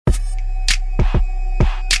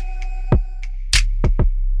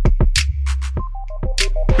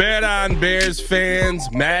Bet on Bears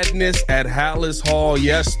fans, madness at Hallis Hall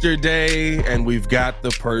yesterday, and we've got the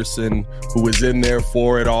person who was in there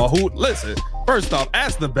for it all. Listen, first off,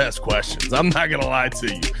 ask the best questions. I'm not going to lie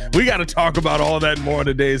to you. We got to talk about all that more in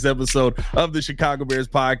today's episode of the Chicago Bears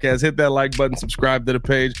podcast. Hit that like button, subscribe to the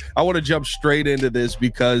page. I want to jump straight into this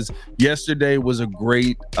because yesterday was a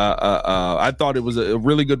great, I thought it was a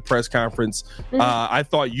really good press conference. I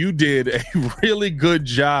thought you did a really good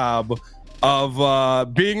job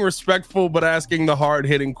of being respectful but asking the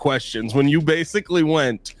hard-hitting questions when you basically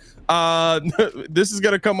went, this is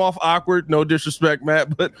going to come off awkward, no disrespect,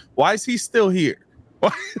 Matt, but why is he still here?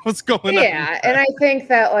 What's going on? Yeah, and I think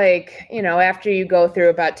that, after you go through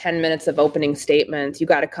about 10 minutes of opening statements, you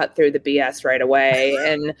got to cut through the BS right away.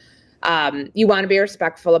 And you want to be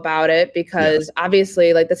respectful about it because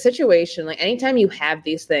obviously, the situation, anytime you have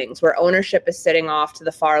these things where ownership is sitting off to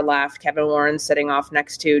the far left, Kevin Warren's sitting off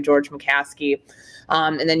next to George McCaskey,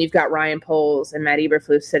 and then you've got Ryan Poles and Matt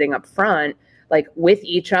Eberflus sitting up front, with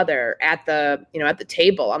each other at the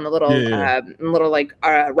table on the little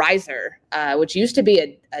riser, which used to be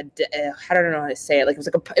a I don't know how to say it.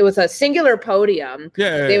 It was a singular podium.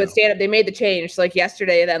 Yeah. They would stand up. They made the change. So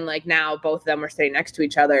yesterday, then now both of them were sitting next to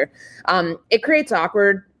each other. It creates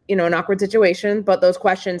an awkward situation, but those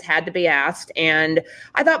questions had to be asked. And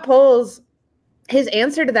I thought Poles, his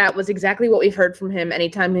answer to that was exactly what we've heard from him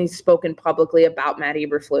anytime he's spoken publicly about Matt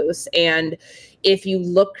Eberflus. And if you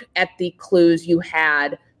look at the clues you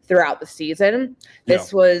had throughout the season,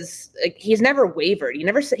 this was he's never wavered.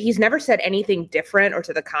 He's never said anything different or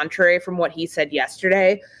to the contrary from what he said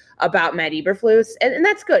yesterday about Matt Eberflus. And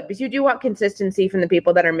that's good because you do want consistency from the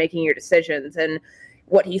people that are making your decisions. And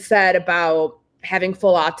what he said about having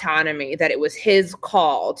full autonomy, that it was his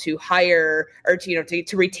call to hire or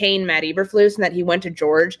to retain Matt Eberflus, and that he went to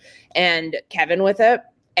George and Kevin with it,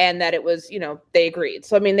 and that it was, they agreed.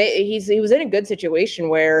 So, he was in a good situation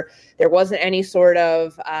where there wasn't any sort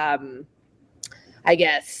of,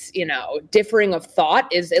 differing of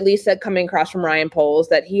thought, is at least that coming across from Ryan Poles,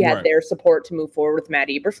 that he had their support to move forward with Matt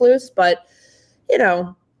Eberflus. But,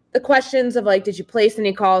 the questions of did you place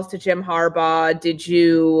any calls to Jim Harbaugh? Did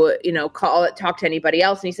you, talk to anybody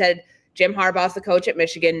else? And he said, Jim Harbaugh's the coach at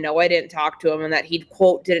Michigan. No, I didn't talk to him. And that he,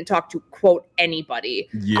 quote, didn't talk to, quote, anybody.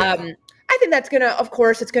 Yeah. I think that's going to, of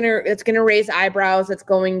course, it's going to raise eyebrows. It's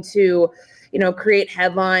going to, create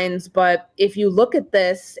headlines. But if you look at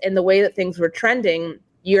this and the way that things were trending,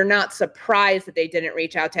 you're not surprised that they didn't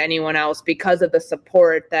reach out to anyone else because of the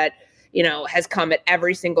support that, has come at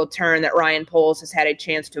every single turn that Ryan Poles has had a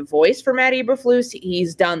chance to voice for Matt Eberflus.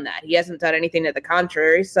 He's done that. He hasn't done anything to the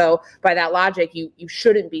contrary. So by that logic, you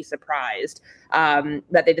shouldn't be surprised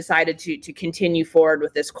that they decided to continue forward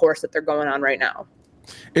with this course that they're going on right now.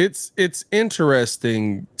 It's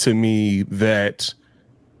interesting to me that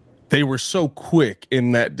they were so quick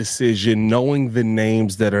in that decision, knowing the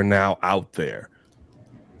names that are now out there.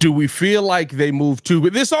 Do we feel like they moved too?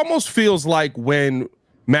 But this almost feels like when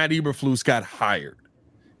Matt Eberflus got hired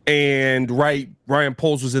and Ryan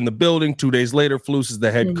Poles was in the building. 2 days later, Flus is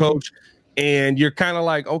the head coach. And you're kind of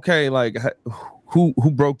like, okay, who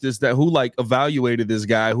broke this, that who evaluated this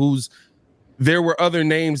guy? There were other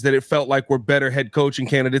names that it felt like were better head coaching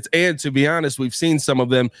candidates. And to be honest, we've seen some of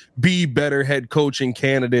them be better head coaching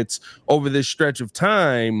candidates over this stretch of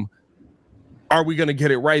time. Are we going to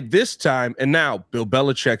get it right this time? And now Bill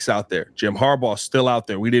Belichick's out there. Jim Harbaugh's still out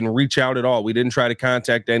there. We didn't reach out at all. We didn't try to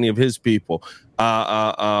contact any of his people.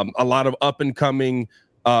 A lot of up-and-coming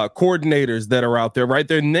coordinators that are out there, right?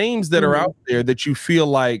 There are names that are out there that you feel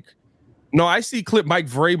like, no, I see Mike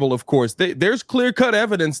Vrabel, of course. There's clear-cut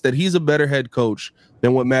evidence that he's a better head coach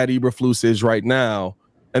than what Matt Eberflus is right now.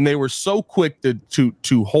 And they were so quick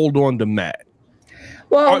to hold on to Matt.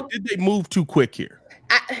 Well, or did they move too quick here?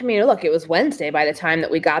 Look, it was Wednesday by the time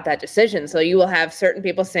that we got that decision. So you will have certain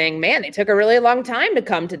people saying, man, they took a really long time to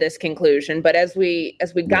come to this conclusion. But as we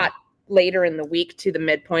got later in the week to the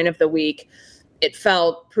midpoint of the week, it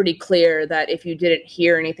felt pretty clear that if you didn't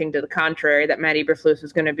hear anything to the contrary, that Matt Eberflus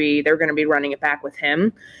was they're going to be running it back with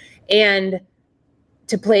him. And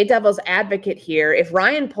to play devil's advocate here, if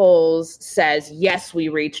Ryan Poles says, yes, we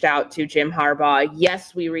reached out to Jim Harbaugh,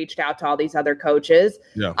 yes, we reached out to all these other coaches,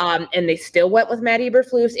 and they still went with Matt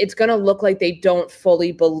Eberflus, it's going to look like they don't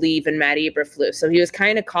fully believe in Matt Eberflus. So he was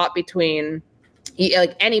kind of caught between,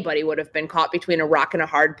 anybody would have been caught between a rock and a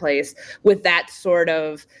hard place with that sort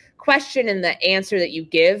of question and the answer that you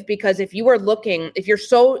give, because if you are looking, if you're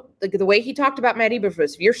so the way he talked about Matt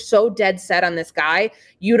Eberflus, if you're so dead set on this guy,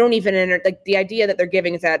 you don't even the idea that they're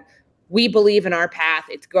giving is that we believe in our path.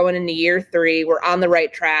 It's going into year 3. We're on the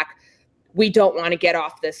right track. we don't want to get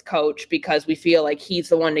off this coach because we feel like he's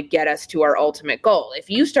the one to get us to our ultimate goal. If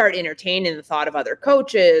you start entertaining the thought of other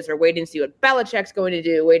coaches or waiting to see what Belichick's going to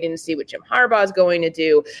do, waiting to see what Jim Harbaugh's going to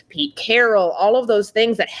do, Pete Carroll, all of those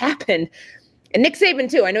things that happened. And Nick Saban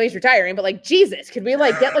too. I know he's retiring, but like, Jesus, could we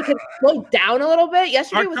like get like him slow down a little bit?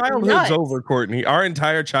 Yesterday was childhood's nuts. over, Courtney. Our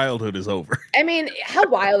entire childhood is over. I mean, how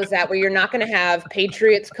wild is that? Where you're not going to have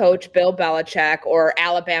Patriots coach Bill Belichick or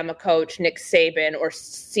Alabama coach Nick Saban or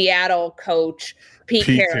Seattle coach Pete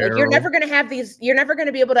Carroll. Like, you're never going to have these. You're never going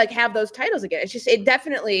to be able to like have those titles again. It's just it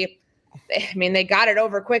definitely. I mean, they got it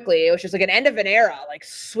over quickly. It was just like an end of an era, like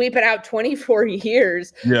sweep it out 24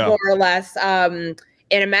 years, more or less.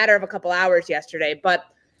 In a matter of a couple hours yesterday. But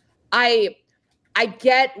I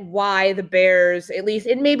get why the Bears, at least,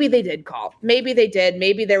 and maybe they did call. Maybe they did.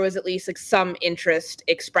 Maybe there was at least like some interest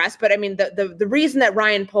expressed. But I mean, the reason that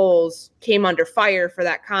Ryan Poles came under fire for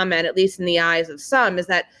that comment, at least in the eyes of some, is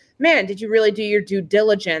that, man, did you really do your due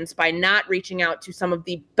diligence by not reaching out to some of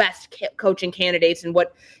the best coaching candidates in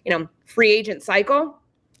what, free agent cycle,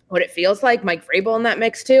 what it feels like? Mike Vrabel in that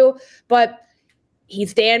mix too. But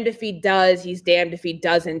he's damned if he does, he's damned if he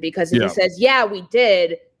doesn't, because if he says, yeah, we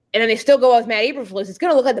did, and then they still go with Matt Eberflus, it's going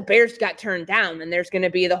to look like the Bears got turned down. And there's going to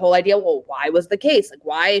be the whole idea, well, why was the case? Like,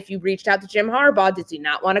 why, if you reached out to Jim Harbaugh, does he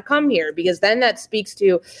not want to come here? Because then that speaks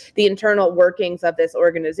to the internal workings of this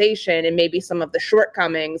organization and maybe some of the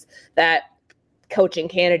shortcomings that coaching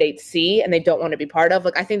candidates see and they don't want to be part of.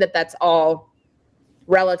 Like, I think that that's all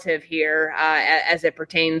relative here as it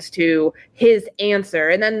pertains to his answer.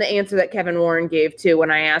 And then the answer that Kevin Warren gave too,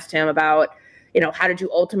 when I asked him about, how did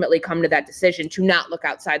you ultimately come to that decision to not look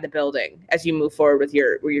outside the building as you move forward with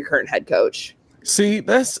your current head coach? See,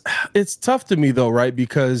 it's tough to me though, right?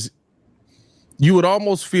 Because you would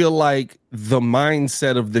almost feel like the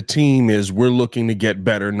mindset of the team is we're looking to get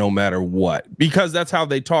better no matter what, because that's how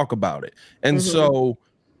they talk about it. And so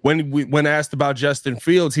when asked about Justin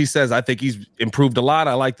Fields, he says, I think he's improved a lot.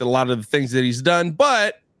 I liked a lot of the things that he's done,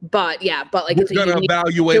 but like we're going to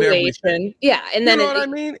evaluate everything. Yeah. And then what I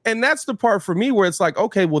mean? And that's the part for me where it's like,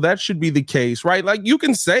 okay, well, that should be the case, right? Like, you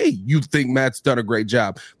can say you think Matt's done a great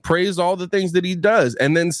job, praise all the things that he does,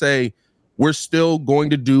 and then say, we're still going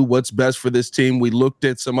to do what's best for this team. We looked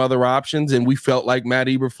at some other options and we felt like Matt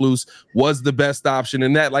Eberflus was the best option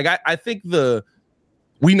in that. Like, I think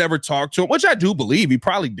we never talked to him, which I do believe he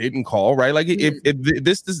probably didn't call, right? Like, if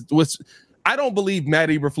this was, I don't believe Matt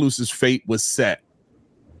Eberflus's fate was set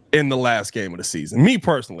in the last game of the season. Me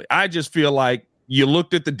personally, I just feel like you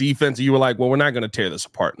looked at the defense and you were like, well, we're not going to tear this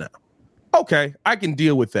apart now. Okay, I can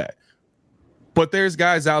deal with that. But there's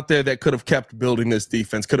guys out there that could have kept building this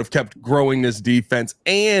defense, could have kept growing this defense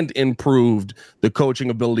and improved the coaching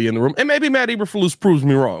ability in the room. And maybe Matt Eberflus proves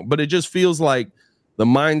me wrong, but it just feels like the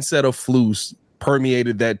mindset of Flus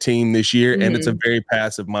permeated that team this year, and it's a very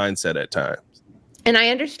passive mindset at times. And I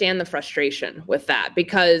understand the frustration with that,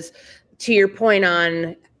 because to your point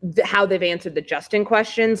on how they've answered the Justin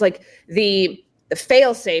questions, like the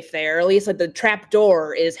fail safe there, or at least like the trap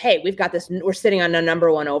door is, hey, we've got this, we're sitting on a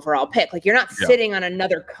number 1 overall pick. Like, you're not sitting on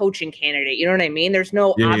another coaching candidate. You know what I mean? There's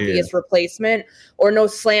no obvious replacement or no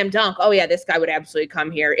slam dunk. Oh yeah, this guy would absolutely come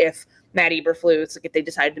here if Matt Eberflus, like if they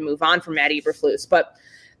decided to move on from Matt Eberflus. But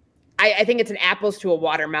I think it's an apples to a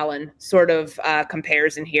watermelon sort of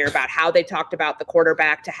comparison here about how they talked about the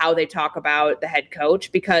quarterback to how they talk about the head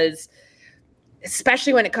coach, because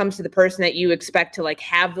especially when it comes to the person that you expect to like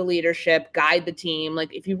have the leadership, guide the team.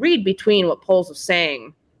 Like, if you read between what Poles was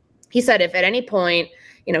saying, he said if at any point,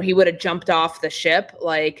 he would have jumped off the ship,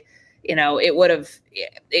 like, you would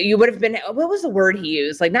have been, what was the word he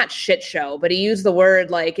used? Like, not shit show, but he used the word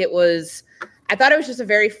like it was, I thought it was just a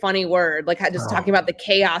very funny word, like just talking about the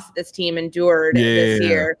chaos that this team endured this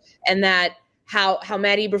year, and that how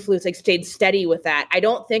Matt Eberflus like stayed steady with that. I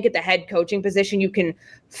don't think at the head coaching position you can,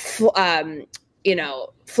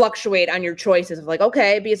 fluctuate on your choices of like,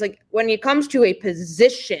 okay, because like when it comes to a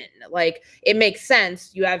position, like it makes sense.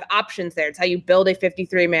 You have options there. It's how you build a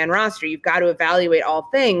 53-man roster. You've got to evaluate all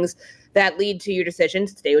things that lead to your decision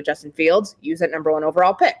to stay with Justin Fields, use that number 1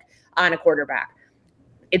 overall pick on a quarterback.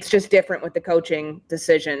 It's just different with the coaching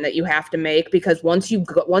decision that you have to make, because once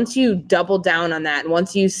you double down on that, and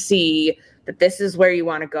once you see that this is where you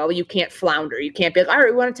want to go, you can't flounder. You can't be like, all right,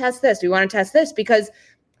 we want to test this. We want to test this, because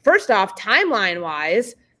first off, timeline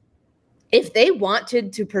wise, if they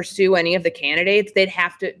wanted to pursue any of the candidates,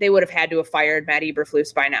 they would have had to have fired Matt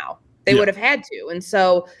Eberflus by now. They would have had to. And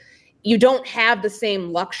so you don't have the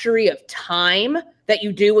same luxury of time that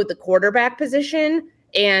you do with the quarterback position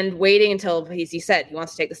and waiting until he said he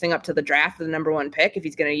wants to take this thing up to the draft for the number 1 pick if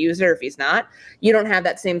he's going to use it or if he's not. You don't have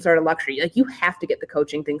that same sort of luxury. Like, you have to get the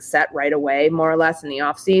coaching thing set right away, more or less, in the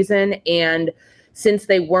offseason. And since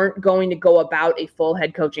they weren't going to go about a full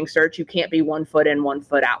head coaching search, you can't be 1 foot in, 1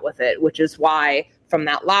 foot out with it, which is why, from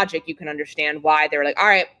that logic, you can understand why they were like, all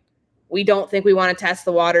right, we don't think we want to test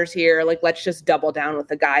the waters here. Like, let's just double down with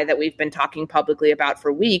the guy that we've been talking publicly about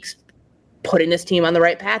for weeks, putting this team on the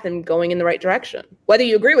right path and going in the right direction. Whether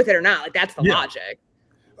you agree with it or not, like, that's the logic.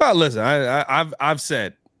 Well, listen, I've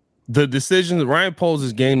said the decision that Ryan Poles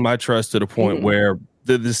has gained my trust to the point where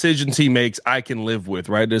the decisions he makes, I can live with,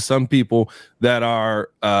 right? There's some people that are,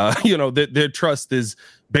 their trust is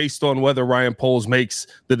based on whether Ryan Poles makes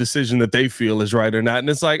the decision that they feel is right or not. And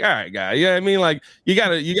it's like, all right, guy. Yeah, I mean, like, you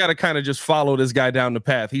gotta kind of just follow this guy down the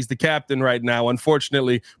path. He's the captain right now.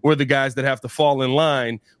 Unfortunately, we're the guys that have to fall in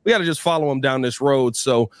line. We got to just follow him down this road.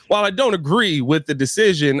 So while I don't agree with the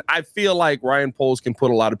decision, I feel like Ryan Poles can put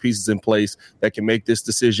a lot of pieces in place that can make this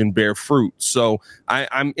decision bear fruit. So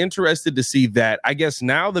I'm interested to see that. I guess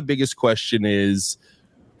now the biggest question is,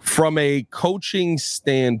 from a coaching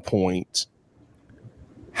standpoint,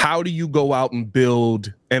 how do you go out and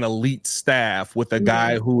build an elite staff with a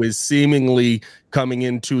guy who is seemingly coming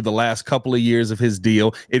into the last couple of years of his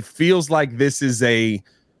deal? It feels like this is a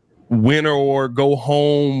winner or go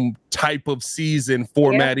home type of season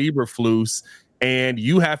for Matt Eberflus, and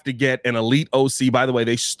you have to get an elite OC. By the way,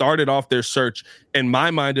 they started off their search, in my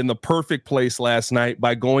mind, in the perfect place last night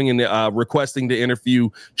by going and requesting to interview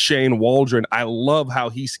Shane Waldron. I love how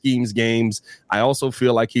he schemes games. I also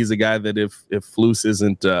feel like he's a guy that if Flus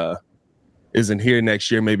isn't here next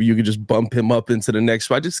year, maybe you could just bump him up into the next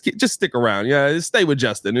spot. Just stick around. Yeah, stay with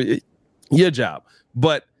Justin. Your job.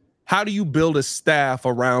 But how do you build a staff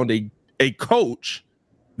around a coach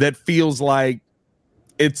that feels like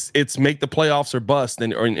it's make the playoffs or bust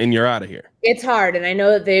and you're out of here? It's hard. And I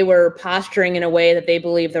know that they were posturing in a way that they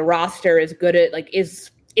believe the roster is good at, like,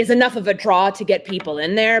 is enough of a draw to get people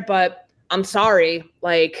in there. But I'm sorry,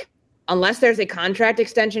 like, unless there's a contract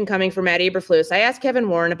extension coming for Matt Eberflus, I asked Kevin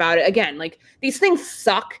Warren about it. Again, like, these things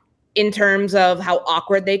suck in terms of how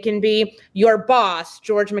awkward they can be. Your boss,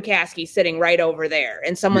 George McCaskey, sitting right over there,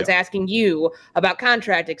 and someone's asking you about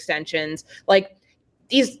contract extensions. Like,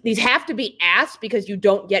 these have to be asked because you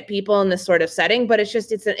don't get people in this sort of setting, but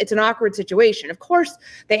it's an awkward situation. Of course,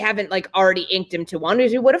 they haven't, like, already inked him to one,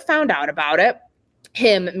 because you would have found out about it.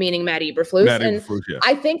 Him, meaning Matt Eberflus.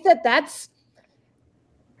 I think that's,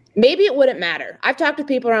 maybe it wouldn't matter. I've talked to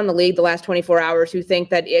people around the league the last 24 hours who think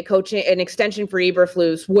that an extension for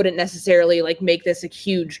Eberflus wouldn't necessarily, like, make this a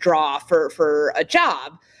huge draw for a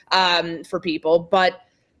job for people, but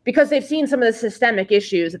because they've seen some of the systemic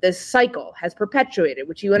issues that this cycle has perpetuated,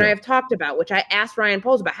 which you and I have talked about, which I asked Ryan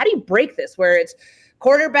Poles about. How do you break this, where it's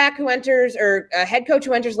quarterback who enters, or a head coach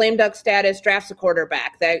who enters lame duck status, drafts a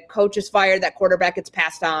quarterback, that coach is fired, that quarterback gets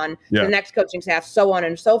passed on to the next coaching staff, so on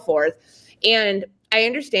and so forth. And I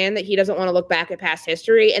understand that he doesn't want to look back at past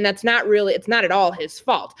history, and it's not at all his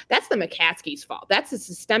fault. That's the McCaskey's fault. That's the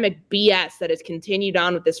systemic BS that has continued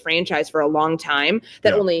on with this franchise for a long time,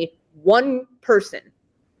 that only one person,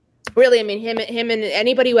 really, I mean, him and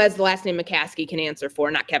anybody who has the last name McCaskey can answer for,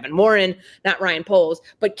 not Kevin Warren, not Ryan Poles.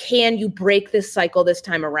 But can you break this cycle this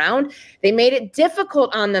time around? They made it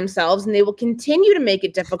difficult on themselves, and they will continue to make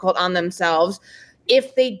it difficult on themselves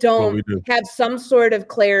if they don't have some sort of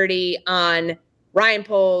clarity on Ryan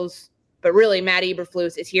Poles, but really Matt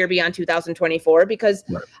Eberflus is here beyond 2024, because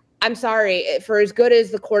I'm sorry, for as good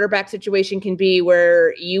as the quarterback situation can be,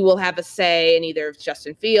 where you will have a say in either it's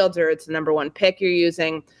Justin Fields or it's the number 1 pick you're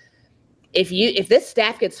using, if this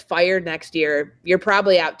staff gets fired next year, you're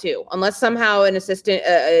probably out too, unless somehow an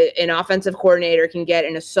offensive coordinator can get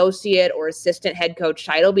an associate or assistant head coach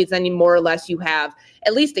title, because then more or less you have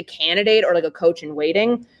at least a candidate or like a coach in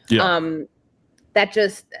waiting.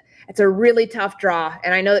 It's a really tough draw.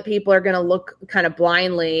 And I know that people are going to look kind of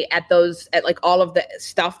blindly at like all of the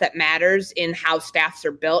stuff that matters in how staffs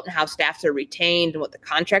are built and how staffs are retained and what the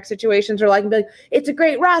contract situations are like, and be like, it's a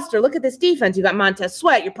great roster. Look at this defense. You got Montez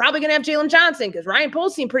Sweat. You're probably going to have Jalen Johnson, because Ryan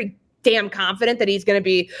Poles seemed pretty damn confident that he's going to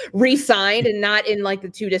be re-signed and not in, like, the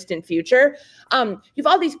too distant future. You've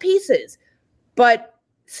all these pieces, but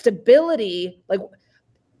stability, like,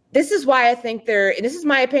 this is why I think and this is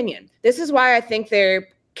my opinion, this is why I think their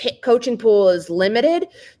coaching pool is limited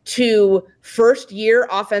to first-year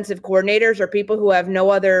offensive coordinators or people who have no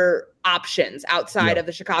other options outside of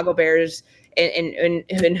the Chicago Bears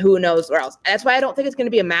and who knows where else. That's why I don't think it's going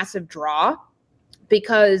to be a massive draw,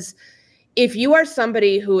 because if you are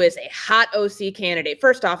somebody who is a hot OC candidate,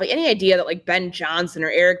 first off, like any idea that like Ben Johnson or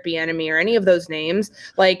Eric Bieniemy or any of those names,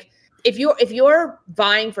 like if you're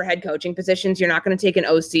vying for head coaching positions, you're not going to take an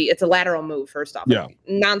OC. It's a lateral move. First off, yeah,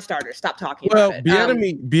 non-starter. Stop talking about it.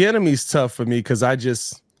 Bieniemy's tough for me because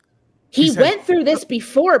he went through this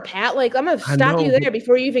before, Pat. Like I'm going to stop you there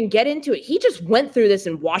before you even get into it. He just went through this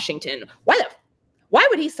in Washington. Why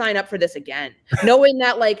would he sign up for this again? Knowing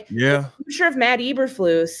that the future of Matt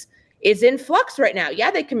Eberflus is in flux right now. Yeah,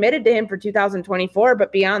 they committed to him for 2024,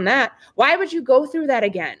 but beyond that, why would you go through that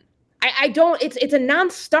again? I don't. It's a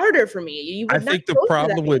non-starter for me. I think the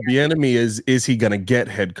problem with Bieniemy is he going to get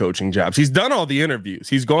head coaching jobs? He's done all the interviews.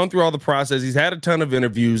 He's gone through all the process. He's had a ton of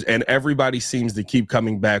interviews, and everybody seems to keep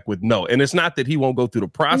coming back with no. And it's not that he won't go through the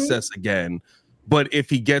process again, but if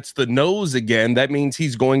he gets the no's again, that means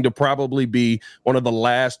he's going to probably be one of the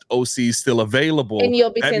last OCs still available. And you'll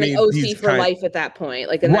be saying OC for life at that point.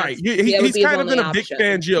 Right. He's kind of in a Vic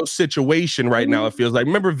Fangio situation right now, it feels like.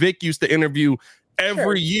 Remember, Vic used to interview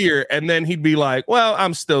every year, and then he'd be like, well,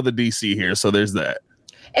 I'm still the DC here, so there's that.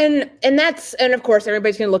 And of course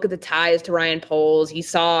everybody's going to look at the ties to Ryan Poles. He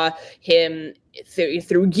saw him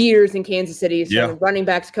through years in Kansas City, from running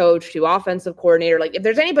backs coach to offensive coordinator. Like if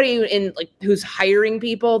there's anybody who's hiring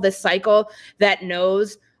people this cycle that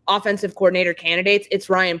knows offensive coordinator candidates,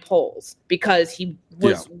 it's Ryan Poles, because he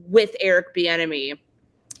was with Eric Bieniemy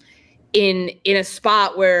in a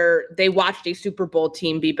spot where they watched a Super Bowl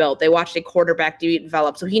team be built. They watched a quarterback be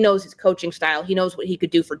developed. So he knows his coaching style. He knows what he could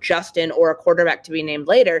do for Justin or a quarterback to be named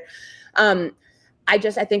later. I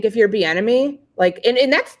think if you're Bieniemy, and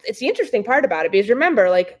it's the interesting part about it, because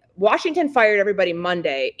remember, Washington fired everybody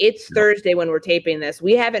Monday. It's Thursday when we're taping this.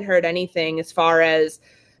 We haven't heard anything as far as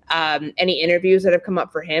any interviews that have come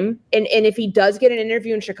up for him. And if he does get an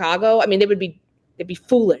interview in Chicago, I mean, it'd be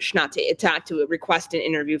foolish not to request an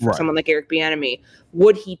interview for someone like Eric Bieniemy.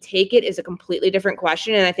 Would he take it is a completely different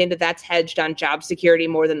question, and I think that's hedged on job security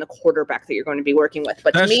more than the quarterback that you're going to be working with.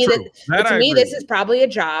 But to me, this is probably a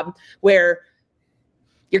job where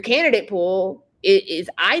your candidate pool is.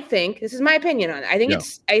 I think this is my opinion on it. I think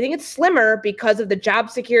it's slimmer because of the job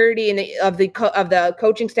security and of the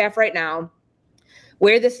coaching staff right now,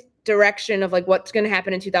 where this direction of what's going to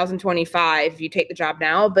happen in 2025 if you take the job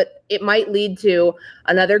now, but it might lead to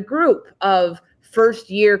another group of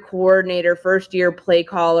first-year coordinator, first-year play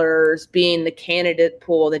callers being the candidate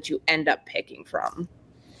pool that you end up picking from.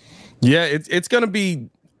 Yeah, it's going to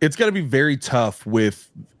be very tough with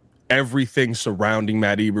everything surrounding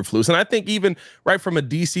Matt Eberflus. And I think even right from a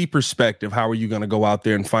DC perspective, how are you going to go out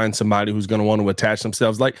there and find somebody who's going to want to attach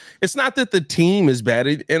themselves? It's not that the team is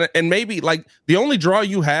bad. And maybe the only draw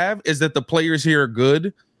you have is that the players here are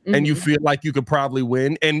good and you feel like you could probably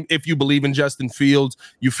win. And if you believe in Justin Fields,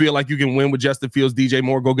 you feel like you can win with Justin Fields. DJ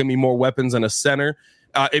Moore, go get me more weapons and a center.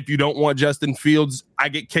 If you don't want Justin Fields, I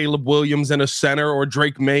get Caleb Williams in a center or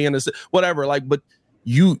Drake May in a whatever. But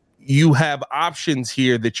you have options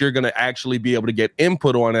here that you're going to actually be able to get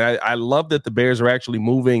input on. And I love that the Bears are actually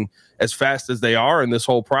moving as fast as they are in this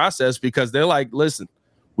whole process, because they're like, listen,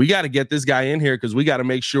 we got to get this guy in here because we got to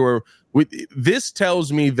make sure. This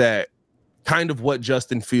tells me that kind of what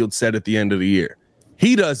Justin Fields said at the end of the year.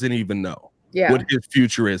 He doesn't even know what his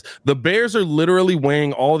future is. The Bears are literally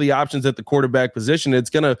weighing all the options at the quarterback position.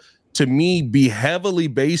 It's going to me, be heavily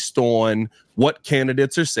based on what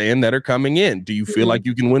candidates are saying that are coming in. Do you feel like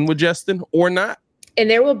you can win with Justin or not? And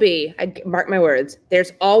there will be, I mark my words,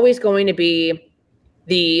 there's always going to be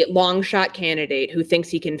the long shot candidate who thinks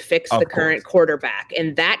he can fix the current quarterback.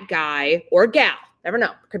 And that guy or gal, never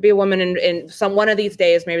know, could be a woman in one of these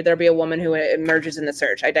days. Maybe there'll be a woman who emerges in the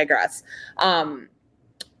search. I digress.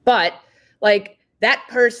 But that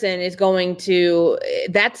person is going to,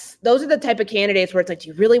 those are the type of candidates where it's do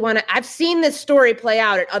you really want to, I've seen this story play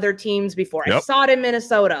out at other teams before. I saw it in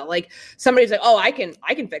Minnesota. Somebody's I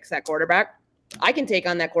can fix that quarterback. I can take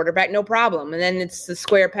on that quarterback, no problem. And then it's the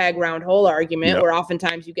square peg round hole argument where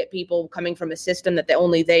oftentimes you get people coming from a system that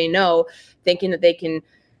only they know, thinking that they can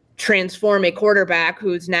transform a quarterback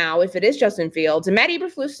who's now, if it is Justin Fields. And Matt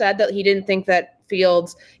Eberflus said that he didn't think that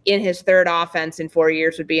Fields in his third offense in 4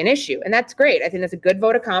 years would be an issue. And that's great. I think that's a good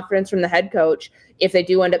vote of confidence from the head coach if they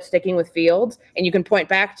do end up sticking with Fields. And you can point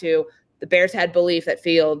back to the Bears had belief that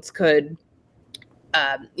Fields could,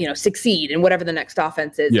 succeed in whatever the next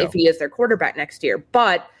offense is if he is their quarterback next year.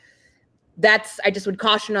 But I just would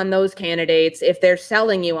caution on those candidates if they're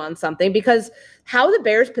selling you on something, because how the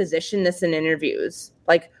Bears position this in interviews,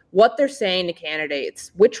 what they're saying to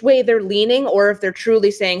candidates, which way they're leaning, or if they're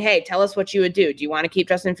truly saying, hey, tell us what you would do. Do you want to keep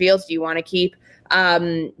Justin Fields? Do you want to keep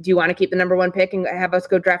Do you want to keep the number one pick and have us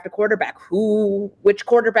go draft a quarterback? Which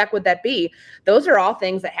quarterback would that be? Those are all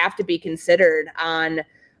things that have to be considered on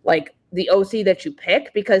like the OC that you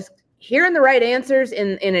pick, because hearing the right answers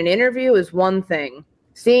in an interview is one thing.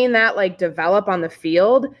 Seeing that like develop on the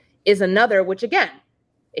field is another, which again,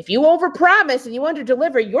 if you overpromise and you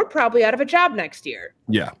underdeliver, you're probably out of a job next year.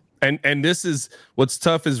 Yeah. And this is what's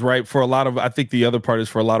tough is, right, for a lot of, I think the other part is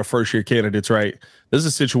for a lot of first-year candidates, right? This is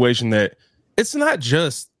a situation that it's not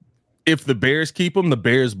just if the Bears keep him, the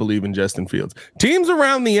Bears believe in Justin Fields. Teams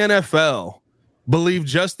around the NFL believe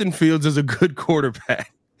Justin Fields is a good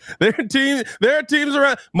quarterback. There are teams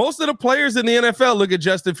around. Most of the players in the NFL look at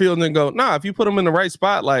Justin Fields and go, nah, if you put him in the right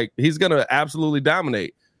spot, like, he's going to absolutely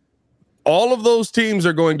dominate. All of those teams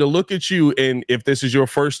are going to look at you, and if this is your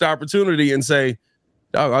first opportunity, and say,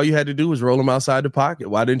 dog, all you had to do was roll him outside the pocket.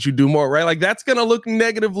 Why didn't you do more, right? Like, that's going to look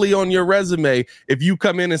negatively on your resume if you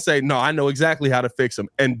come in and say, no, I know exactly how to fix him,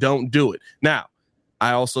 and don't do it. Now,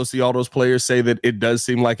 I also see all those players say that it does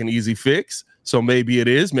seem like an easy fix. So maybe it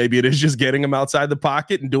is just getting him outside the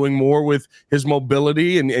pocket and doing more with his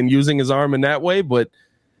mobility and using his arm in that way. But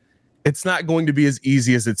it's not going to be as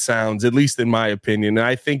easy as it sounds, at least in my opinion. And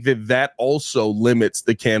I think that also limits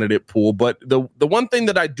the candidate pool. But the one thing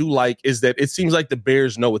that I do like is that it seems like the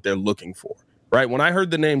Bears know what they're looking for, right? When I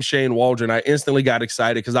heard the name Shane Waldron, I instantly got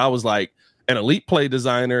excited because I was like, an elite play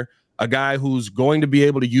designer, a guy who's going to be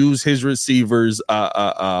able to use his receivers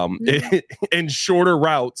in shorter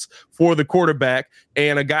routes for the quarterback,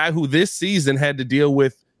 and a guy who this season had to deal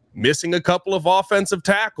with missing a couple of offensive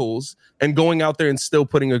tackles and going out there and still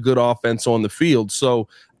putting a good offense on the field. So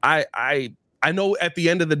I know at the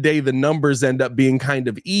end of the day, the numbers end up being kind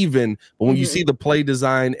of even, but when you see the play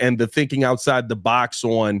design and the thinking outside the box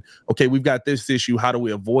on, okay, we've got this issue, how do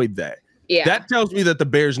we avoid that? Yeah. That tells me that the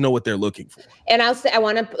Bears know what they're looking for. And I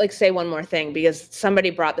want to say one more thing, because somebody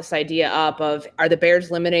brought this idea up of, are the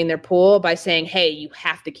Bears limiting their pool by saying, hey, you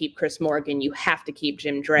have to keep Chris Morgan, you have to keep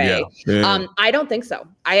Jim Dre? Yeah. I don't think so.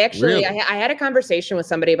 I had a conversation with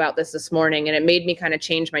somebody about this morning, and it made me kind of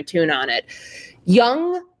change my tune on it.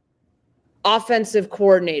 Young offensive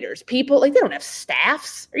coordinators, people, like, they don't have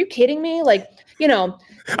staffs. Are you kidding me? Like, you know,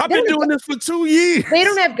 I've been doing this for 2 years. They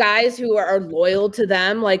don't have guys who are loyal to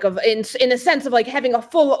them, like in a sense of like having a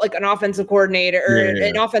full, like an offensive coordinator or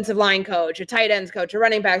an offensive line coach, a tight ends coach, a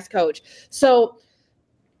running backs coach. So,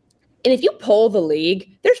 and if you poll the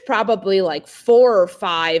league, there's probably like 4 or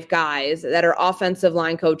 5 guys that are offensive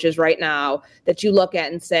line coaches right now that you look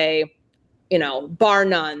at and say, you know, bar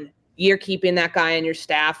none, you're keeping that guy on your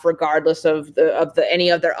staff regardless of any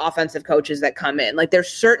of their offensive coaches that come in. Like, there's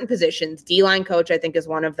certain positions, D-line coach, I think, is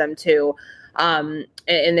one of them too. And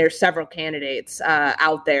there's several candidates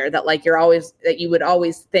out there that like that you would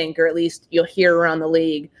always think, or at least you'll hear around the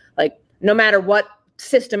league, like, no matter what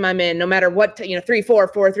system I'm in, no matter what, 3-4,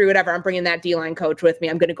 4-3, whatever, I'm bringing that D-line coach with me.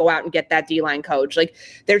 I'm going to go out and get that D-line coach. Like,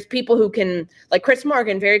 there's people who can, like Chris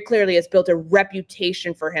Morgan very clearly has built a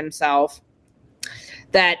reputation for himself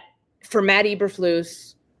that for Matt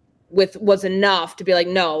Eberflus was enough to be like,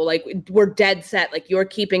 no, like, we're dead set. Like, you're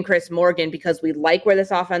keeping Chris Morgan because we like where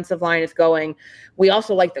this offensive line is going. We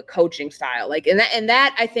also like the coaching style. Like, and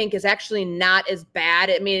that I think is actually not as bad.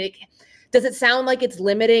 I mean, does it sound like it's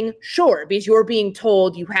limiting? Sure, because you're being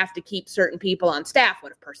told you have to keep certain people on staff.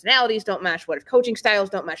 What if personalities don't mesh? What if coaching styles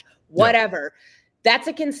don't mesh? Whatever. Yeah. That's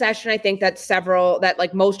a concession I think that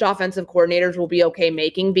like most offensive coordinators will be okay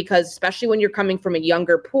making, because especially when you're coming from a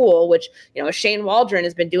younger pool, which, Shane Waldron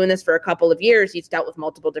has been doing this for a couple of years. He's dealt with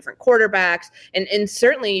multiple different quarterbacks. And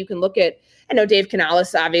certainly you can look at, I know Dave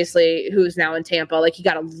Canales, obviously, who's now in Tampa, like, he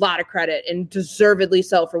got a lot of credit, and deservedly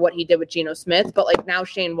so, for what he did with Geno Smith. But like, now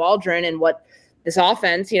Shane Waldron and what this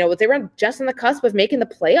offense, they were just on the cusp of making the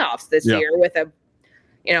playoffs this year with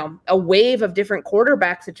a wave of different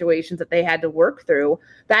quarterback situations that they had to work through.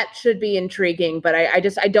 That should be intriguing. But I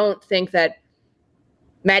don't think that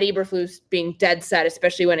Matt Eberflus being dead set,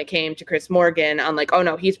 especially when it came to Chris Morgan, on like, oh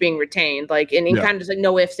no, he's being retained, like, and kind of just like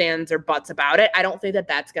no ifs, ands, or buts about it. I don't think that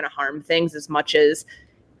that's going to harm things as much as,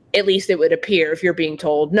 at least it would appear, if you're being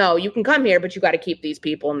told, no, you can come here, but you got to keep these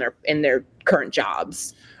people in their current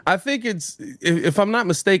jobs. I think it's, if I'm not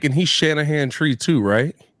mistaken, he's Shanahan tree too,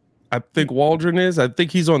 right? I think Waldron is. I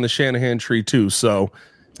think he's on the Shanahan tree too. So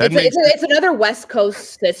it's another West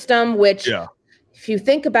Coast system, which if you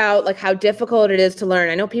think about like how difficult it is to learn,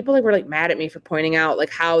 I know people were like mad at me for pointing out like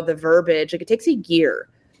how the verbiage, like, it takes a year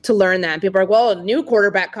to learn that. And people are like, well, a new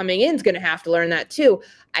quarterback coming in is going to have to learn that too.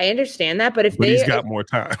 I understand that, but he's got more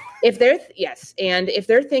time. If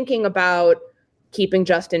they're thinking about keeping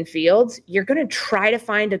Justin Fields, you're going to try to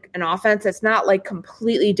find an offense that's not like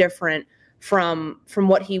completely different from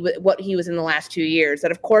what he was in the last 2 years.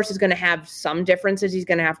 That of course is going to have some differences he's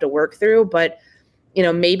going to have to work through, but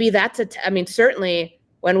maybe that's certainly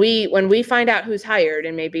when we find out who's hired,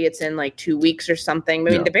 and maybe it's in like 2 weeks or something.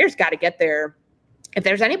 I mean, the Bears got to get there. If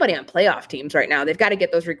there's anybody on playoff teams right now, they've got to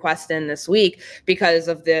get those requests in this week because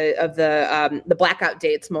of the blackout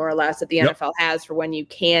dates, more or less, that the NFL has for when you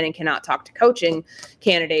can and cannot talk to coaching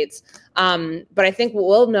candidates. But I think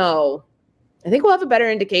we'll know. I think we'll have a better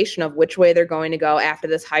indication of which way they're going to go after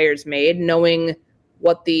this hire's made, knowing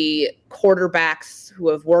what the quarterbacks who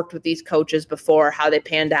have worked with these coaches before, how they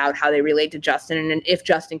panned out, how they relate to Justin, and if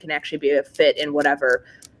Justin can actually be a fit in whatever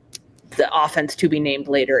the offense to be named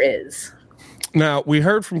later is. Now, we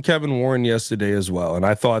heard from Kevin Warren yesterday as well, and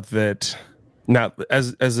I thought that, now,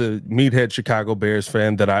 as a meathead Chicago Bears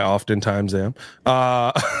fan that I oftentimes am,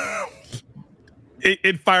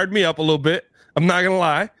 it fired me up a little bit. I'm not going to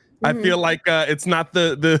lie. I feel like it's not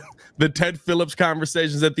the Ted Phillips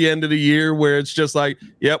conversations at the end of the year where it's just like,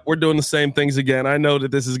 yep, we're doing the same things again. I know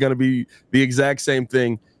that this is going to be the exact same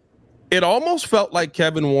thing. It almost felt like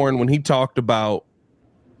Kevin Warren when he talked about,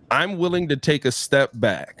 I'm willing to take a step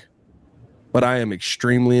back, but I am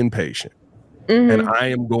extremely impatient, and I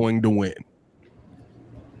am going to win.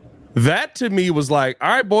 That to me was like, all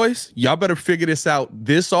right, boys, y'all better figure this out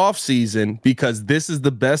this offseason because this is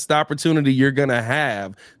the best opportunity you're going to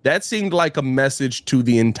have. That seemed like a message to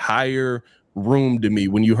the entire room to me.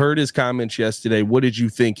 When you heard his comments yesterday, what did you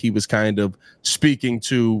think he was kind of speaking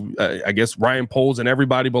to, I guess, Ryan Poles and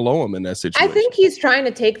everybody below him in that situation? I think he's trying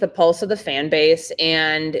to take the pulse of the fan base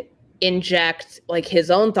and inject like his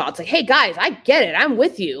own thoughts, like, hey guys, I get it, I'm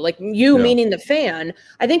with you, like meaning the fan.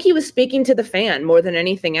 I think he was speaking to the fan more than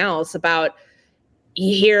anything else about,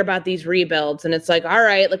 you hear about these rebuilds and it's like, all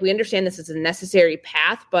right, like we understand this is a necessary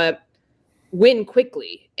path, but win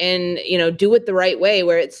quickly and do it the right way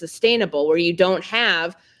where it's sustainable, where you don't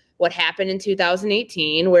have what happened in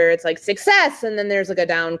 2018 where it's like success and then there's like a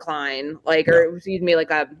downcline, like or excuse me, like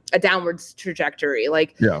a downwards trajectory.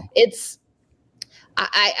 Like it's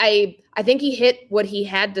I think he hit what he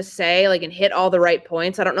had to say, like, and hit all the right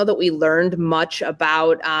points. I don't know that we learned much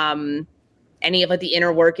about any of like the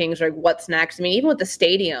inner workings or like what's next. I mean, even with the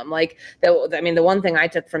stadium, like the one thing I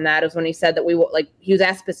took from that is when he said that he was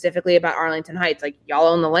asked specifically about Arlington Heights, like y'all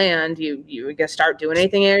own the land, you gonna start doing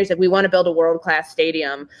anything here? He's like, we want to build a world-class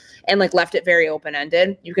stadium, and like left it very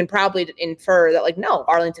open-ended. You can probably infer that like, no,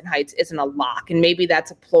 Arlington Heights isn't a lock, and maybe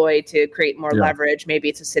that's a ploy to create more leverage. Maybe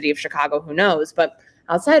it's a city of Chicago, who knows? But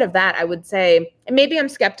outside of that, I would say, and maybe I'm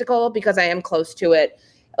skeptical because I am close to it.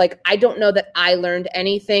 Like, I don't know that I learned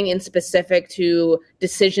anything in specific to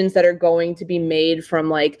decisions that are going to be made from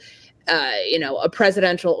like, a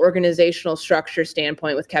presidential organizational structure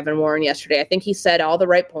standpoint with Kevin Warren yesterday. I think he said all the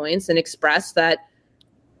right points and expressed that,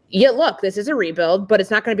 look, this is a rebuild, but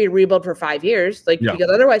it's not going to be a rebuild for 5 years. Like, because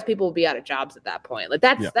otherwise people will be out of jobs at that point. Like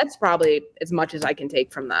that's probably as much as I can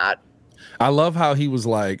take from that. I love how he was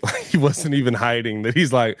like he wasn't even hiding that.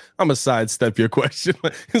 He's like, I'm gonna sidestep your question.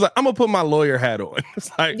 He's like, I'm gonna put my lawyer hat on.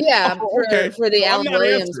 It's like, for the Alan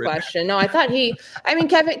Williams question. No, I thought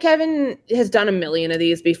Kevin has done a million of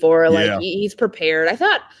these before. Like he's prepared. I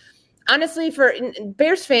thought, honestly, for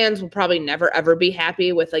Bears fans will probably never ever be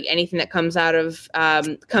happy with like anything that comes out of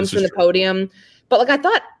comes from the podium. But like I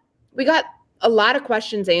thought we got a lot of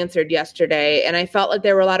questions answered yesterday, and I felt like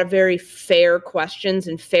there were a lot of very fair questions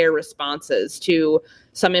and fair responses to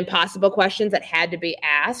some impossible questions that had to be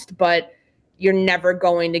asked, but you're never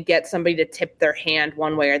going to get somebody to tip their hand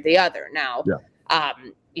one way or the other. Now,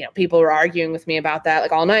 people were arguing with me about that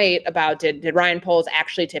like all night about did Ryan Poles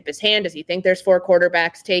actually tip his hand? Does he think there's 4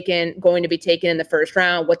 quarterbacks going to be taken in the first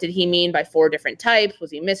round? What did he mean by 4 different types?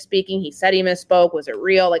 Was he misspeaking? He said he misspoke. Was it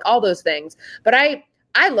real? Like all those things. But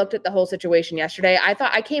I looked at the whole situation yesterday.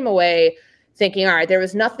 I came away thinking, all right, there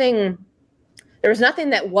was nothing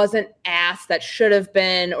that wasn't asked that should have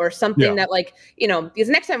been, or something that like, because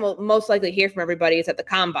next time we'll most likely hear from everybody is at the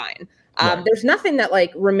combine. There's nothing that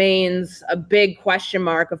like remains a big question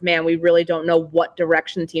mark of, man, we really don't know what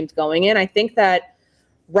direction the team's going in. I think that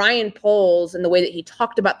Ryan Poles and the way that he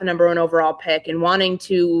talked about the number 1 overall pick and wanting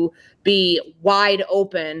to be wide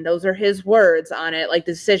open, those are his words on it. Like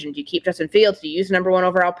the decision, do you keep Justin Fields? Do you use number 1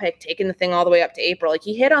 overall pick, taking the thing all the way up to April? Like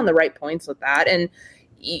he hit on the right points with that. And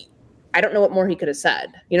I don't know what more he could have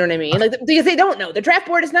said. You know what I mean? Like, because they don't know. The draft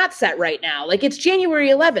board is not set right now. Like it's January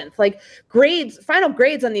 11th. Like final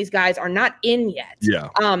grades on these guys are not in yet.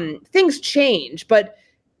 Things change, but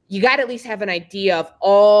you got to at least have an idea of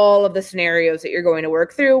all of the scenarios that you're going to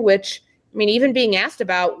work through, which, I mean, even being asked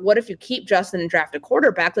about what if you keep Justin and draft a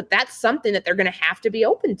quarterback, that's something that they're going to have to be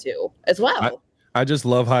open to as well. I just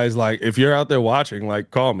love how he's like, if you're out there watching,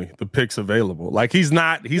 like, call me. The pick's available. Like, he's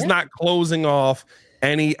not closing off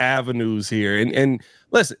any avenues here. And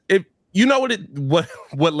listen, if you know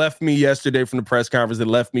what left me yesterday from the press conference that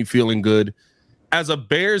left me feeling good. As a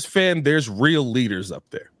Bears fan, there's real leaders up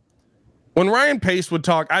there. When Ryan Pace would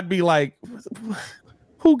talk, I'd be like,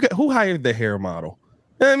 who hired the hair model?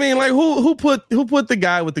 I mean, like, who put the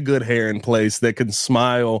guy with the good hair in place that can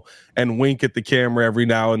smile and wink at the camera every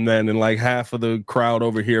now and then, and like half of the crowd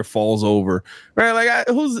over here falls over, right? Like,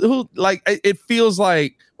 who? Like, it feels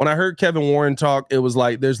like when I heard Kevin Warren talk, it was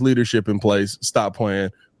like there's leadership in place. Stop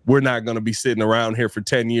playing. We're not going to be sitting around here for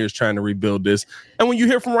 10 years trying to rebuild this. And when you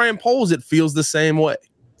hear from Ryan Poles, it feels the same way.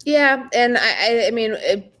 Yeah, and I mean,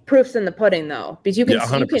 proof's in the pudding, though, because you can.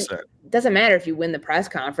 100%. It doesn't matter if you win the press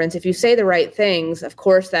conference. If you say the right things, of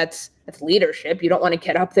course, that's leadership. You don't want to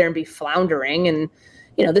get up there and be floundering. And,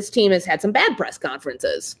 you know, this team has had some bad press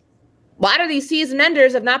conferences. A lot of these season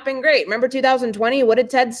enders have not been great. Remember 2020? What did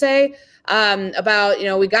Ted say about, you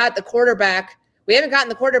know, we got the quarterback. We haven't gotten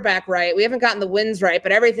the quarterback right. We haven't gotten the wins right.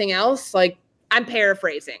 But everything else, like, I'm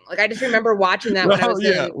paraphrasing. Like, I just remember watching that when I was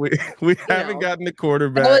we haven't gotten the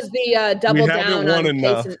quarterback. That was the double down on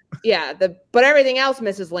enough. But everything else,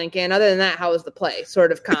 Mrs. Lincoln, other than that, how was the play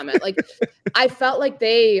sort of comment? Like, I felt like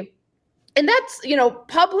and that's, you know,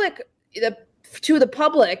 to the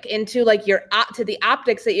public and to like to the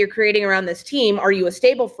optics that you're creating around this team. Are you a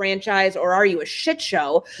stable franchise or are you a shit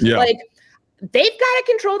show? Yeah. Like, they've got to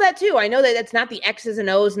control that too. I know that that's not the X's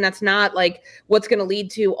and O's and that's not like what's going to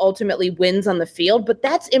lead to ultimately wins on the field, but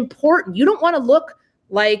that's important. You don't want to look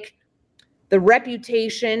like the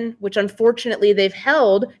reputation, which unfortunately they've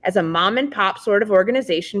held as a mom and pop sort of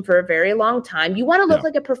organization for a very long time. You want to look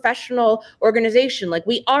like a professional organization. Like,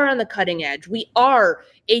 we are on the cutting edge. We are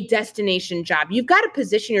a destination job. You've got to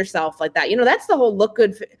position yourself like that. You know, that's the whole look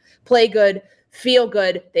good, play good, feel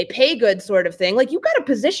good, they pay good sort of thing. Like, you've got to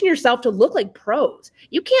position yourself to look like pros.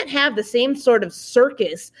 You can't have the same sort of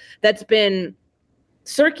circus that's been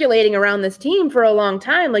circulating around this team for a long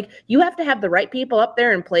time. Like, you have to have the right people up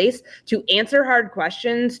there in place to answer hard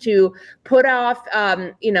questions, to put off,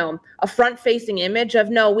 you know, a front-facing image of,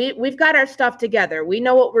 no, we've got our stuff together. We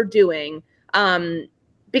know what we're doing,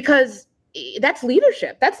 because that's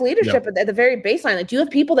leadership. That's leadership at the very baseline. Like, do you have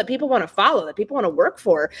people that people want to follow, that people want to work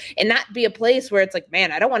for, and not be a place where it's like,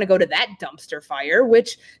 man, I don't want to go to that dumpster fire,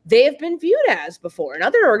 which they have been viewed as before, and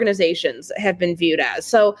other organizations have been viewed as.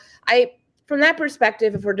 So from that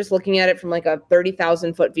perspective, if we're just looking at it from like a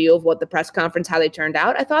 30,000 foot view of what the press conference, how they turned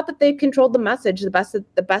out, I thought that they controlled the message the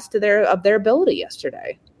best of their ability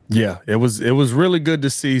yesterday. Yeah, it was really good to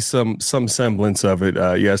see some semblance of it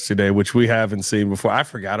yesterday, which we haven't seen before. I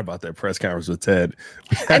forgot about that press conference with Ted.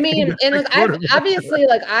 I mean, and look, obviously,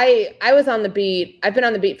 like I was on the beat. I've been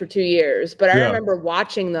on the beat for 2 years, but I remember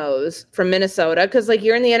watching those from Minnesota because, like,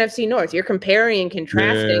 you're in the NFC North, you're comparing and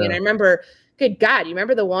contrasting, and I remember, good God, you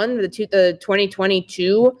remember the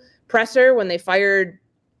 2022 presser when they fired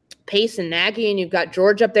Pace and Nagy, and you've got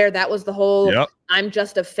George up there. That was the whole I'm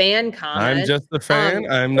just a fan comment. I'm just a fan.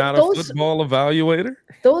 I'm not a football evaluator.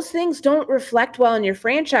 Those things don't reflect well in your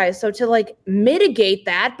franchise. So to like mitigate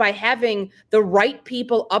that by having the right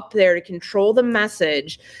people up there to control the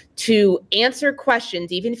message, to answer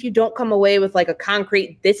questions, even if you don't come away with like a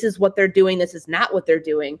concrete, this is what they're doing, this is not what they're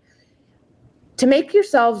doing, to make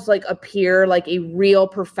yourselves like appear like a real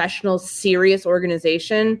professional, serious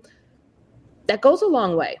organization, that goes a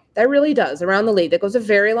long way. That really does around the league. That goes a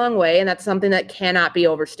very long way, and that's something that cannot be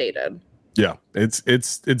overstated. Yeah, it's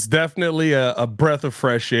definitely a breath of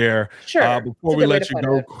fresh air. Sure. Before we let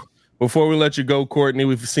you go, Courtney,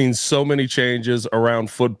 we've seen so many changes around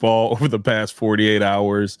football over the past 48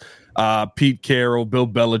 hours. Pete Carroll, Bill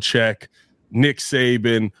Belichick, Nick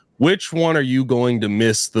Saban. Which one are you going to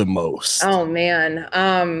miss the most? Oh man,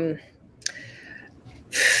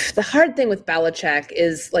 the hard thing with Belichick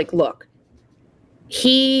is like, look.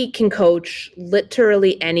 He can coach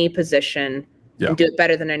literally any position and do it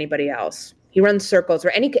better than anybody else. He runs circles,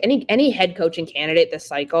 or any head coaching candidate this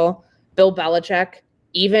cycle, Bill Belichick,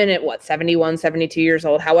 even at 71, 72 years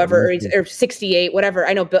old, however, or 68, whatever.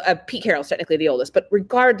 I know Pete Carroll's technically the oldest, but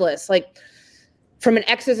regardless, like from an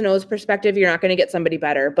X's and O's perspective, you're not going to get somebody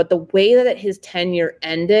better. But the way that his tenure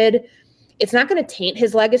ended, it's not going to taint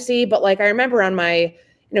his legacy. But like, I remember on my,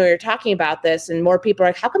 you're talking about this and more people are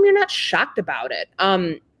like, how come you're not shocked about it?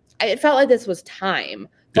 It felt like this was time,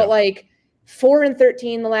 but like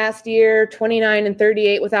 4-13 the last year,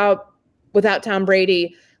 29-38 without Tom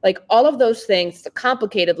Brady, like all of those things, it's a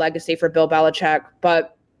complicated legacy for Bill Belichick,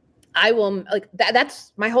 but I will like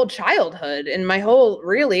that's my whole childhood and my whole,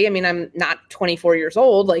 really, I mean, I'm not 24 years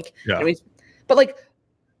old, like, but But like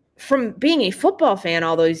from being a football fan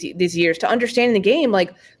all these years to understanding the game,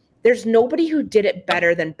 like there's nobody who did it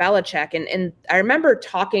better than Belichick. And I remember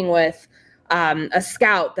talking with a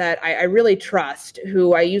scout that I really trust,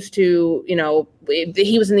 who I used to,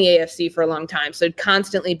 he was in the AFC for a long time. So it'd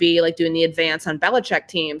constantly be like doing the advance on Belichick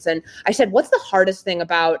teams. And I said, what's the hardest thing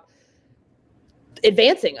about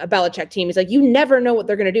advancing a Belichick team? He's like, you never know what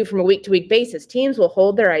they're going to do from a week to week basis. Teams will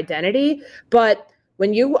hold their identity, but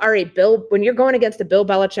when you're going against a Bill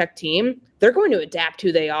Belichick team, they're going to adapt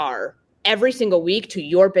who they are every single week to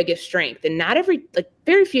your biggest strength. And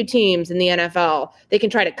very few teams in the NFL, they can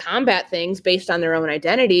try to combat things based on their own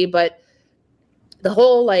identity. But the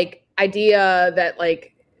whole idea that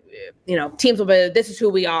teams will be, this is who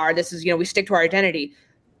we are. This is, we stick to our identity.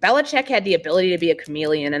 Belichick had the ability to be a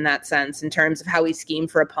chameleon in that sense, in terms of how he schemed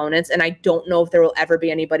for opponents. And I don't know if there will ever be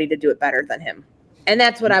anybody to do it better than him. And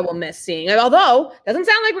that's what I will miss seeing. Although it doesn't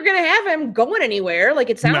sound like we're going to have him going anywhere.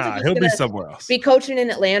 Like it sounds like he'll be somewhere else. Be coaching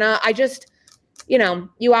in Atlanta. I just,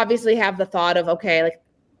 you obviously have the thought of, okay,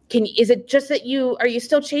 is it just that are you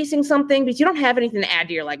still chasing something? Because you don't have anything to add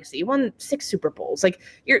to your legacy. You won 6 Super Bowls. Like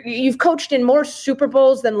you've coached in more Super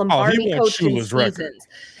Bowls than Lombardi coached in seasons.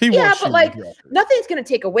 But nothing's going to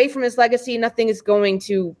take away from his legacy. Nothing is going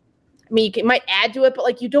to, it might add to it,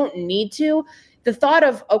 but you don't need to. The thought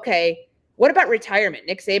of, okay, what about retirement?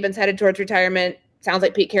 Nick Saban's headed towards retirement. Sounds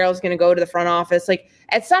like Pete Carroll's going to go to the front office.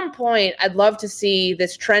 At some point, I'd love to see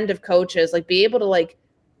this trend of coaches be able to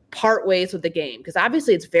part ways with the game, because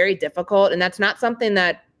obviously it's very difficult, and that's not something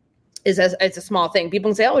that it's a small thing. People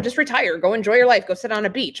can say, "Oh, just retire, go enjoy your life, go sit on a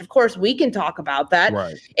beach." Of course, we can talk about that,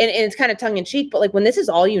 right? And it's kind of tongue in cheek, but when this is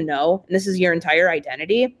all you know, and this is your entire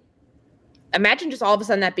identity. Imagine just all of a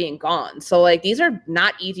sudden that being gone. So these are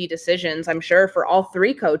not easy decisions, I'm sure, for all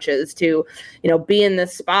 3 coaches to, be in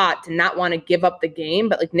this spot, to not want to give up the game.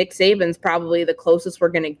 But Nick Saban's probably the closest we're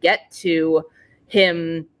going to get to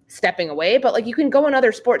him stepping away. But you can go in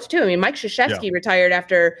other sports too. I mean, Mike Krzyzewski retired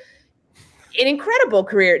after an incredible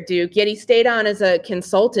career at Duke, yet he stayed on as a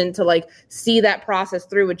consultant to see that process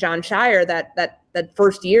through with John Shire, that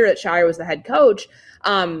first year that Shire was the head coach.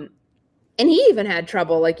 And he even had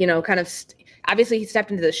trouble, obviously he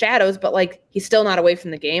stepped into the shadows, but he's still not away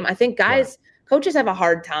from the game. I think coaches have a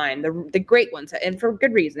hard time, the great ones, and for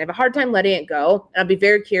good reason. They have a hard time letting it go. And I'll be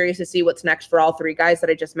very curious to see what's next for all 3 guys that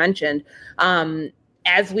I just mentioned.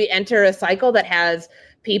 As we enter a cycle that has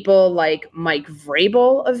people like Mike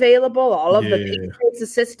Vrabel available, all of the Patriots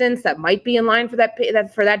assistants that might be in line for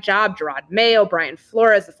that job, Gerard Mayo, Brian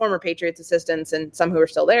Flores, the former Patriots assistants, and some who are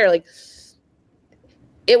still there,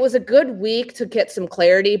 it was a good week to get some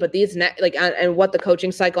clarity, but these and what the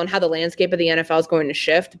coaching cycle and how the landscape of the NFL is going to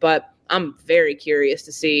shift. But I'm very curious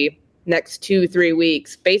to see next 2-3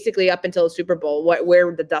 weeks, basically up until the Super Bowl,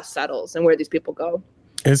 where the dust settles and where these people go.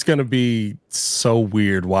 It's going to be so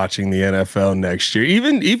weird watching the NFL next year.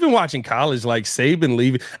 Even watching college, Saban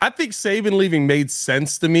leaving. I think Saban leaving made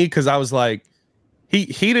sense to me, because I was like, he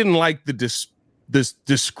didn't like this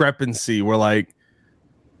discrepancy where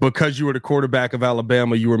because you were the quarterback of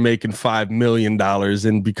Alabama, you were making $5 million,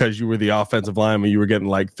 and because you were the offensive lineman, you were getting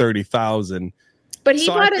 $30,000. But he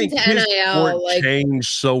got into NIL. Changed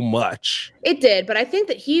so much. It did, but I think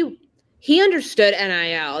that he understood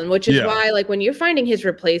NIL, and which is why, when you're finding his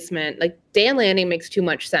replacement, Dan Lanning makes too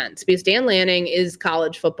much sense, because Dan Lanning is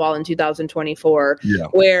college football in 2024,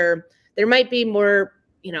 where there might be more,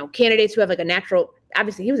 candidates who have a natural.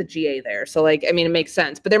 Obviously, he was a GA there, so it makes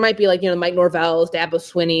sense. But there might be Mike Norvell's, Dabo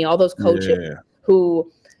Swinney, all those coaches who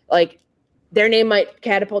their name might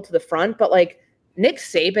catapult to the front. But Nick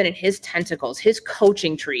Saban and his tentacles, his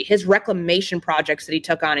coaching tree, his reclamation projects that he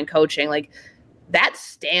took on in coaching, that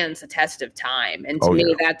stands the test of time. And to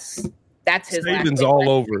me, that's his. Saban's all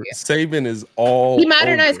over. Saban is all. He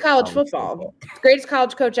modernized college football. Greatest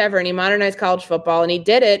college coach ever, and he modernized college football, and he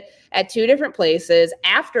did it at 2 different places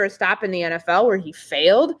after a stop in the NFL where he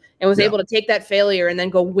failed and was able to take that failure and then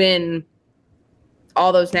go win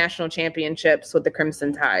all those national championships with the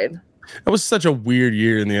Crimson Tide. It was such a weird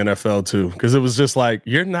year in the NFL too, because it was just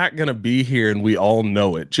you're not going to be here, and we all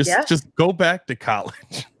know it. Just go back to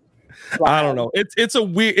college. Wow. I don't know.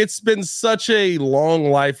 It's been such a long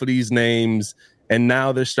life of these names, and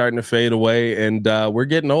now they're starting to fade away, and we're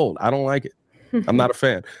getting old. I don't like it. I'm not a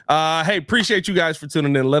fan. Hey, appreciate you guys for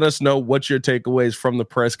tuning in. Let us know what your takeaways from the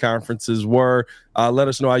press conferences were. Let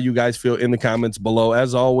us know how you guys feel in the comments below.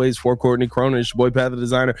 As always, for Courtney Cronin, it's your boy Pat the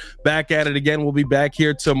Designer. Back at it again. We'll be back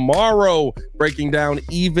here tomorrow breaking down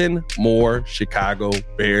even more Chicago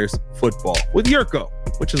Bears football with Yurko,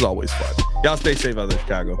 which is always fun. Y'all stay safe out there,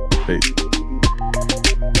 Chicago. Peace.